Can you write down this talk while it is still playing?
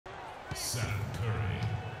Seth Curry.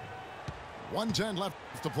 1:10 left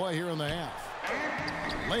to play here in the half.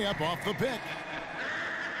 Layup off the pick.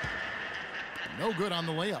 No good on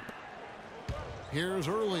the layup. Here's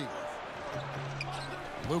Early.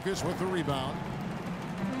 Lucas with the rebound.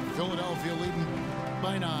 Philadelphia leading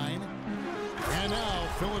by 9. And now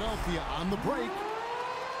Philadelphia on the break.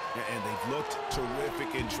 And they've looked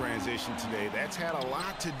terrific in transition today. That's had a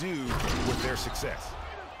lot to do with their success.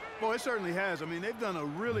 Well, it certainly has. I mean, they've done a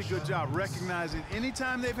really good job recognizing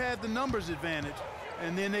anytime they've had the numbers advantage,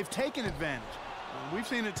 and then they've taken advantage. We've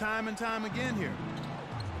seen it time and time again here.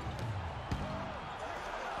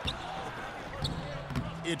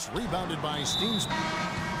 It's rebounded by Steensma.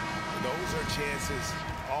 Those are chances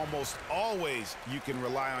almost always you can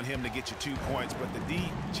rely on him to get you 2 points, but the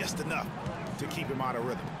D just enough to keep him out of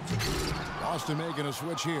rhythm. Boston making a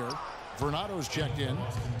switch here. Vernato's checked in.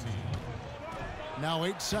 Now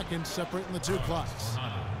 8 seconds separating the two clocks.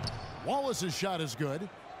 Wallace's shot is good.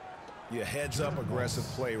 Yeah, heads-up aggressive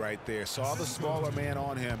play right there. Saw the smaller man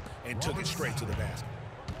on him and took it straight to the basket.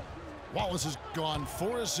 Wallace has gone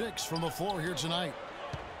 4 of 6 from the floor here tonight.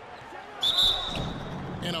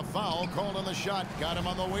 And a foul called on the shot. Got him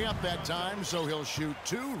on the way up that time, so he'll shoot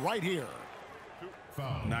 2 right here.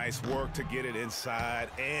 Nice work to get it inside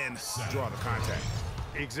and draw the contact.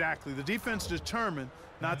 Exactly. The defense determined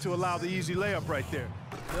not to allow the easy layup right there.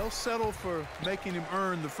 They'll settle for making him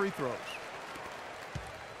earn the free throws.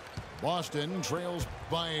 Boston trails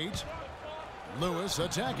by 8. Lewis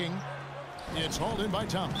attacking. It's hauled in by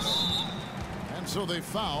Thomas. And so they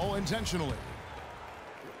foul intentionally.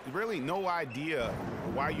 Really no idea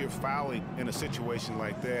why you're fouling in a situation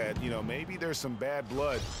like that. You know, maybe there's some bad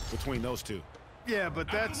blood between those two. Yeah, but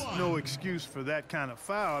that's no excuse for that kind of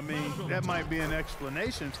foul. I mean, that might be an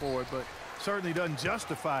explanation for it, but certainly doesn't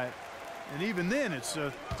justify it. And even then, it's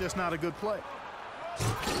just not a good play.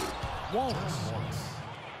 Wallace.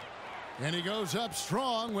 And he goes up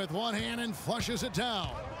strong with one hand and flushes it down.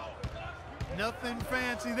 Nothing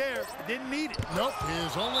fancy there. Didn't need it. Nope.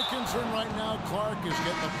 His only concern right now, Clark, is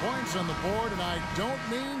getting the points on the board, and I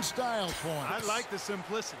don't mean style points. I like the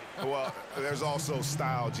simplicity. Well, there's also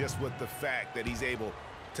style just with the fact that he's able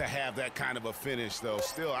to have that kind of a finish, though.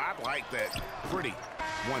 Still, I like that pretty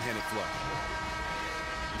one-handed flush.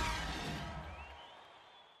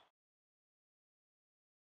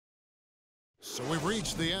 So we've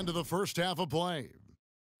reached the end of the first half of play.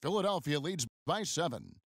 Philadelphia leads by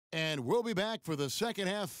 7. And we'll be back for the second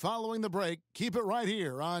half following the break. Keep it right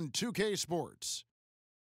here on 2K Sports.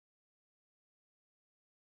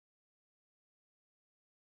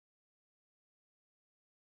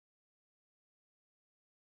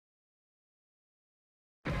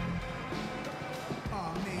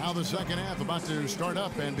 Now the second half about to start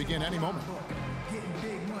up and begin any moment.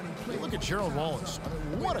 Hey, look at Gerald Wallace. I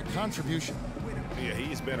mean, what a contribution. Yeah,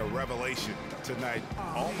 he's been a revelation tonight,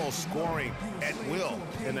 almost scoring at will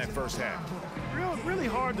in that first half. Really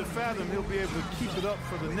hard to fathom he'll be able to keep it up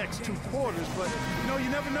for the next 2 quarters, but, you know, you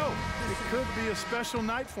never know. It could be a special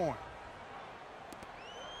night for him.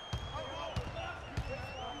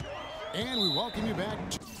 And we welcome you back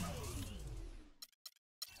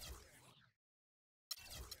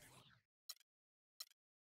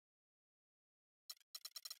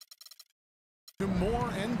to more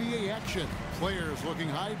NBA action. Players looking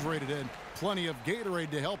hydrated and plenty of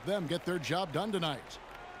Gatorade to help them get their job done tonight.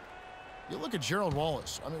 You look at Gerald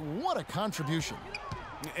Wallace. I mean, what a contribution.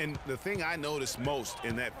 And the thing I noticed most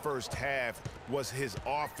in that first half was his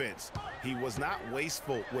offense. He was not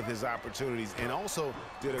wasteful with his opportunities and also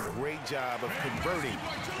did a great job of converting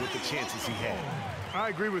with the chances he had. I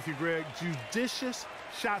agree with you, Greg. Judicious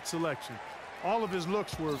shot selection. All of his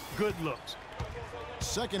looks were good looks.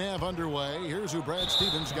 Second half underway. Here's who Brad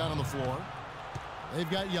Stevens got on the floor. They've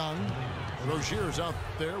got Young. Rozier's out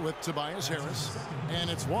there with Tobias Harris. And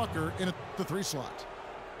it's Walker in at the 3 slot.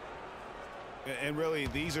 And really,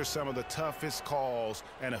 these are some of the toughest calls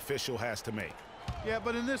an official has to make. Yeah,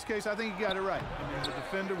 but in this case, I think he got it right. I mean, the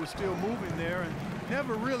defender was still moving there and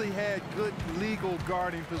never really had good legal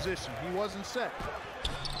guarding position. He wasn't set.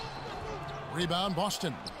 Rebound,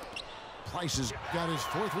 Boston. Price has got his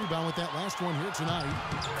 4th rebound with that last one here tonight.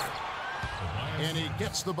 And he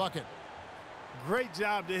gets the bucket. Great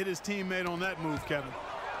job to hit his teammate on that move, Kevin.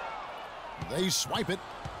 They swipe it.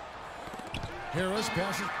 Harris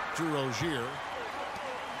passes to Rozier.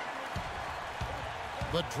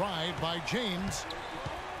 The drive by James.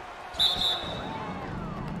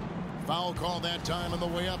 Foul call that time on the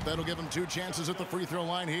way up. That'll give him 2 chances at the free throw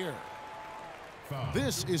line here.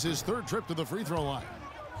 This is his 3rd trip to the free throw line.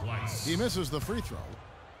 He misses the free throw.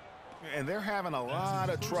 And they're having a lot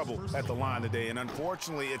of trouble at the line today, and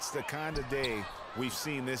unfortunately, it's the kind of day we've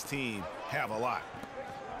seen this team have a lot.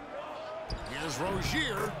 Here's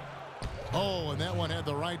Rozier. Oh, and that one had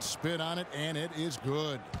the right spin on it, and it is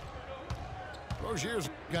good. Rozier's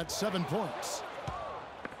got 7 points.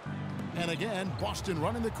 And again, Boston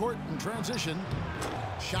running the court in transition.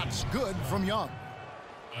 Shots good from Young.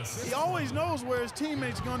 He always knows where his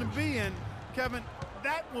teammate's going to be, and Kevin,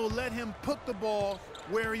 that will let him put the ball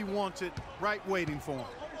where he wants it, right waiting for him.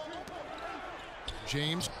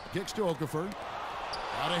 James kicks to Okafor.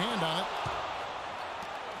 Got a hand on it.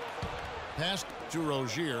 Pass to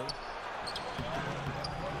Rozier.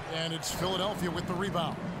 And it's Philadelphia with the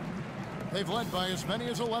rebound. They've led by as many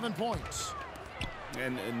as 11 points.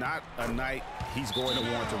 And not a night he's going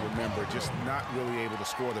to want to remember, just not really able to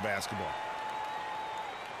score the basketball.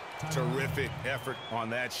 Terrific effort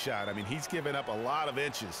on that shot. I mean, he's given up a lot of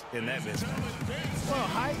inches in that mismatch. Well,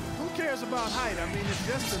 height, who cares about height? I mean, it's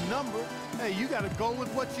just a number. Hey, you got to go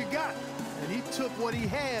with what you got. And he took what he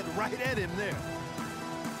had right at him there.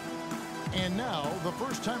 And now the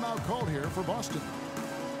first timeout called here for Boston.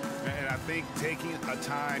 And I think taking a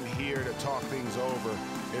time here to talk things over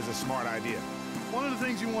is a smart idea. One of the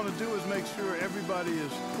things you want to do is make sure everybody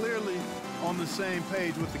is clearly on the same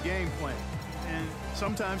page with the game plan. And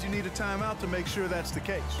sometimes you need a timeout to make sure that's the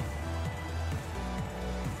case.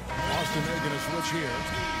 Boston making a switch here.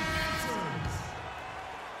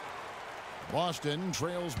 Boston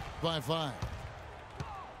trails by 5.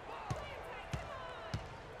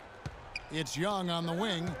 It's Young on the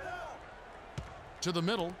wing. To the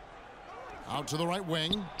middle. Out to the right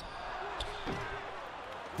wing.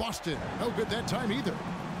 Boston, no good that time either.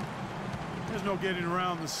 There's no getting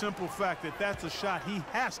around the simple fact that that's a shot he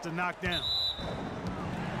has to knock down.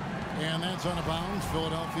 And that's out of bounds.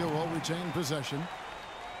 Philadelphia will retain possession.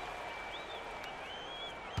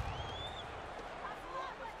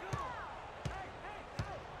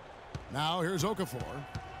 Now here's Okafor.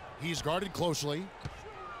 He's guarded closely.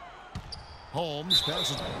 Holmes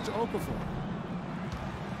passes to Okafor.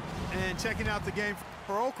 And checking out the game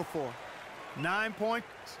for Okafor. 9 points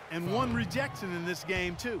and 1 rejection in this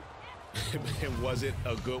game, too. And was it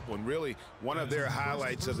a good one? Really, one of their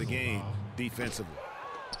highlights of the game defensively.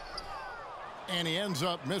 And he ends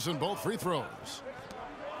up missing both free throws.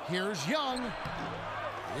 Here's Young.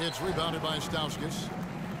 It's rebounded by Stauskas.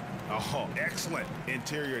 Oh, excellent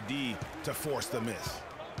interior D to force the miss.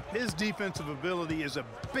 His defensive ability is a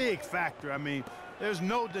big factor. I mean, there's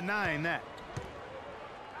no denying that.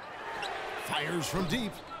 Fires from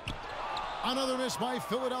deep. Another miss by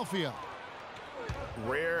Philadelphia.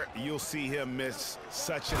 Rare you'll see him miss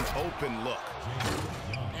such an open look.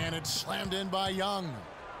 And it's slammed in by Young.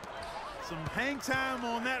 Some hang time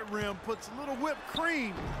on that rim puts a little whipped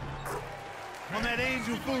cream on that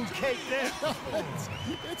angel food cake there.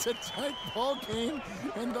 It's a tight ball game,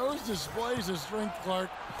 and those displays of strength, Clark,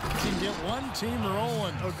 can get one team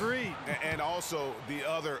rolling. Agreed. And also the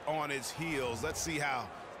other on its heels. Let's see how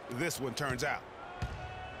this one turns out.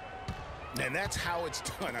 And that's how it's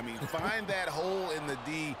done. I mean, find that hole in the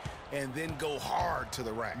D and then go hard to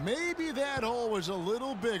the rack. Maybe that hole was a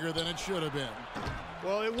little bigger than it should have been.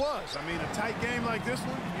 Well, it was. I mean, a tight game like this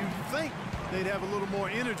one, you'd think they'd have a little more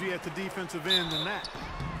energy at the defensive end than that.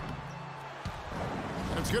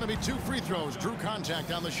 And it's going to be 2 free throws. Drew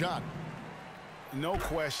contact on the shot. No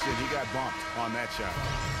question he got bumped on that shot.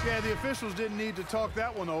 Yeah, the officials didn't need to talk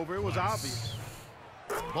that one over. It was obvious.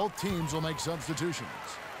 Both teams will make substitutions.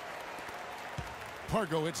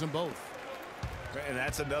 Pargo hits them both. And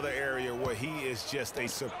that's another area where he is just a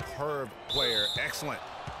superb player. Excellent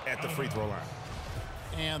at the free throw line.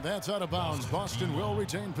 And that's out of bounds. Boston will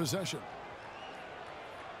retain possession.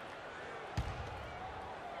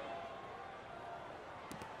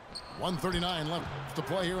 .139 left to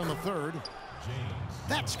play here in the third.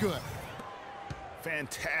 That's good.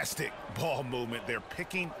 Fantastic ball movement. They're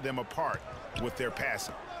picking them apart with their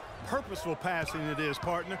passing. Purposeful passing it is,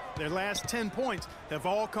 partner. Their last 10 points have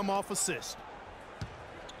all come off assist.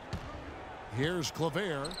 Here's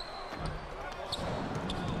Claver.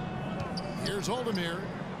 Here's Oldemir.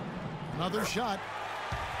 Another shot.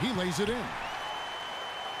 He lays it in.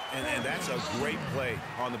 And that's a great play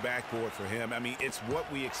on the backboard for him. I mean, it's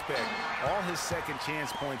what we expect. All his second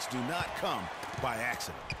chance points do not come by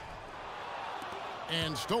accident.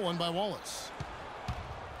 And stolen by Wallace.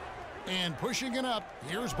 And pushing it up.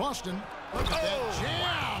 Here's Boston. Look at that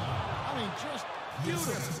jam. I mean, just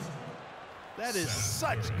beautiful. That is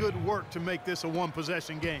such good work to make this a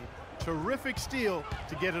one-possession game. Terrific steal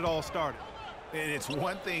to get it all started. And it's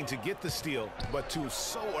one thing to get the steal, but to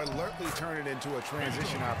so alertly turn it into a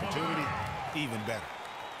transition opportunity, even better.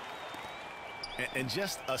 And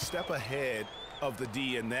just a step ahead of the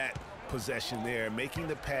D in that possession there, making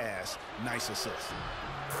the pass. Nice assist.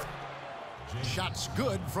 Shots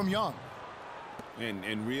good from Young.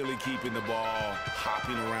 And really keeping the ball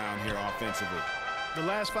hopping around here offensively. The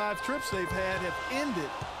last 5 trips they've had have ended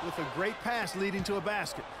with a great pass leading to a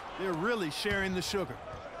basket. They're really sharing the sugar.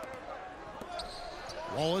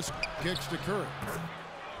 Wallace kicks to Curry.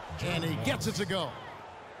 And he gets it to go.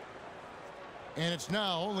 And it's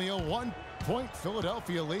now only a 1-point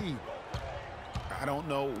Philadelphia lead. I don't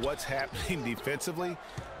know what's happening defensively,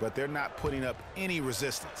 but they're not putting up any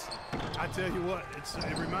resistance. I tell you what,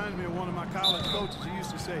 it reminds me of one of my college coaches who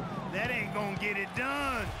used to say, that ain't gonna get it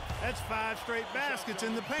done. That's 5 straight baskets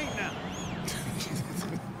in the paint now.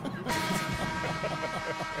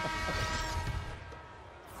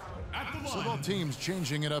 So both teams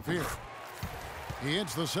changing it up here. He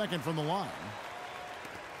hits the second from the line.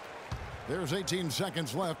 There's 18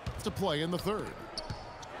 seconds left to play in the third.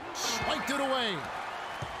 Spiked it away.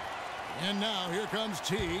 And now here comes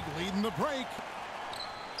Teague leading the break.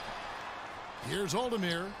 Here's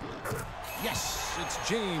Aldemir. Yes, it's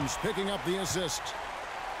James picking up the assist.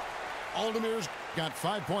 Aldemir's got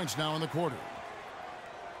 5 points now in the quarter.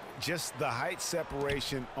 Just the height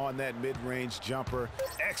separation on that mid-range jumper.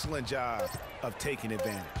 Excellent job of taking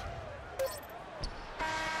advantage.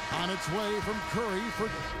 On its way from Curry for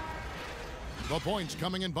the points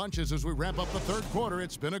coming in bunches as we wrap up the third quarter.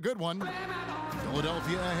 It's been a good one.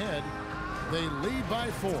 Philadelphia ahead. They lead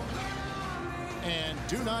by 4. And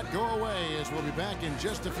do not go away, as we'll be back in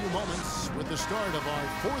just a few moments with the start of our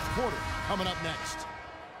fourth quarter coming up next.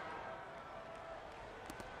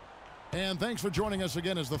 And thanks for joining us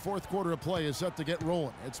again as the fourth quarter of play is set to get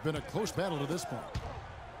rolling. It's been a close battle to this point.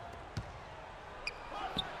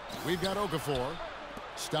 We've got Okafor.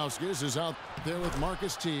 Stauskas is out there with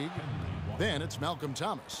Marcus Teague. Then it's Malcolm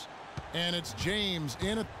Thomas. And it's James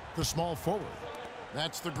in at the small forward.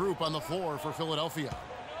 That's the group on the floor for Philadelphia.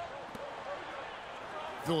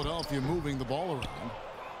 Philadelphia moving the ball around.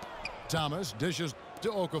 Thomas dishes to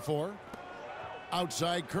Okafor.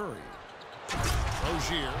 Outside Curry.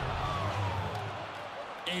 Rozier.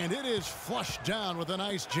 And it is flushed down with a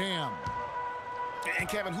nice jam. And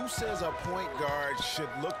Kevin, who says a point guard should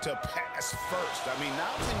look to pass first? I mean,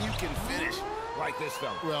 not when you can finish like this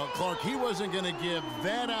fella. Well, Clark, he wasn't going to give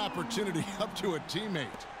that opportunity up to a teammate.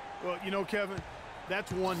 Well, you know, Kevin,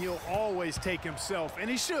 that's one he'll always take himself, and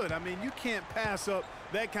he should. I mean, you can't pass up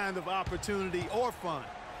that kind of opportunity or fun.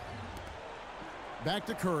 Back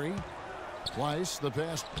to Curry. Twice the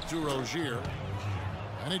pass to Rozier.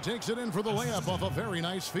 And he takes it in for the layup off a very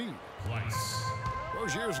nice feed.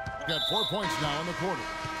 Rozier's got 4 points now in the quarter.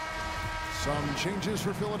 Some changes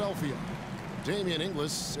for Philadelphia. Damian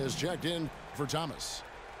Inglis has checked in for Thomas.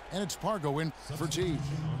 And it's Pargo in for Teague.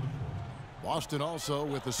 Boston also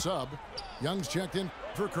with the sub. Young's checked in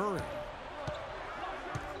for Curry.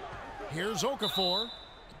 Here's Okafor.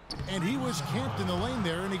 And he was camped in the lane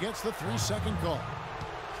there, and he gets the 3-second call.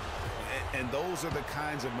 And those are the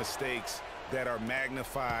kinds of mistakes that are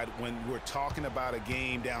magnified when we're talking about a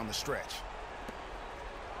game down the stretch.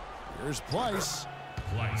 Here's Pleiss.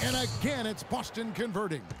 And again, it's Boston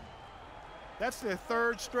converting. That's their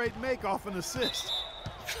 3rd straight make off an assist.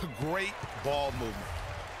 Great ball movement.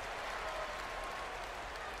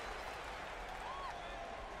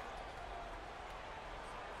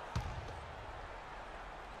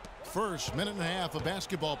 First minute and a half of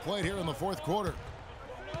basketball played here in the fourth quarter.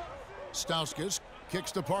 Stauskas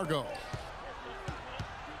kicks to Pargo.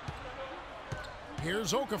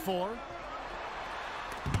 Here's Okafor.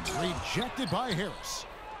 Rejected by Harris.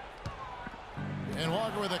 And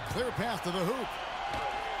Walker with a clear path to the hoop.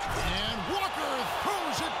 And Walker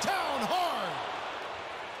throws it down hard.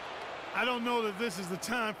 I don't know that this is the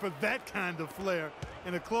time for that kind of flair.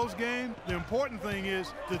 In a close game, the important thing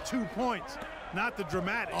is the 2 points, not the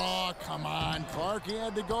dramatics. Oh, come on, Clark. He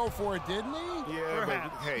had to go for it, didn't he? Yeah,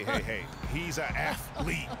 but hey. He's an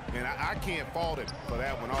athlete, and I can't fault him for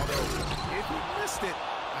that one, although if he missed it,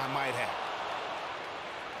 I might have.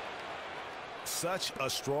 Such a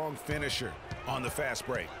strong finisher on the fast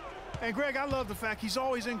break. And, Greg, I love the fact he's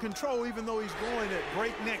always in control. Even though he's going at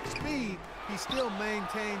breakneck speed, he still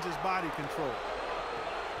maintains his body control.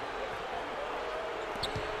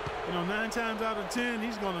 You know, 9 times out of 10,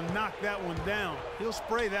 he's going to knock that one down. He'll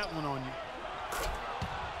spray that one on you.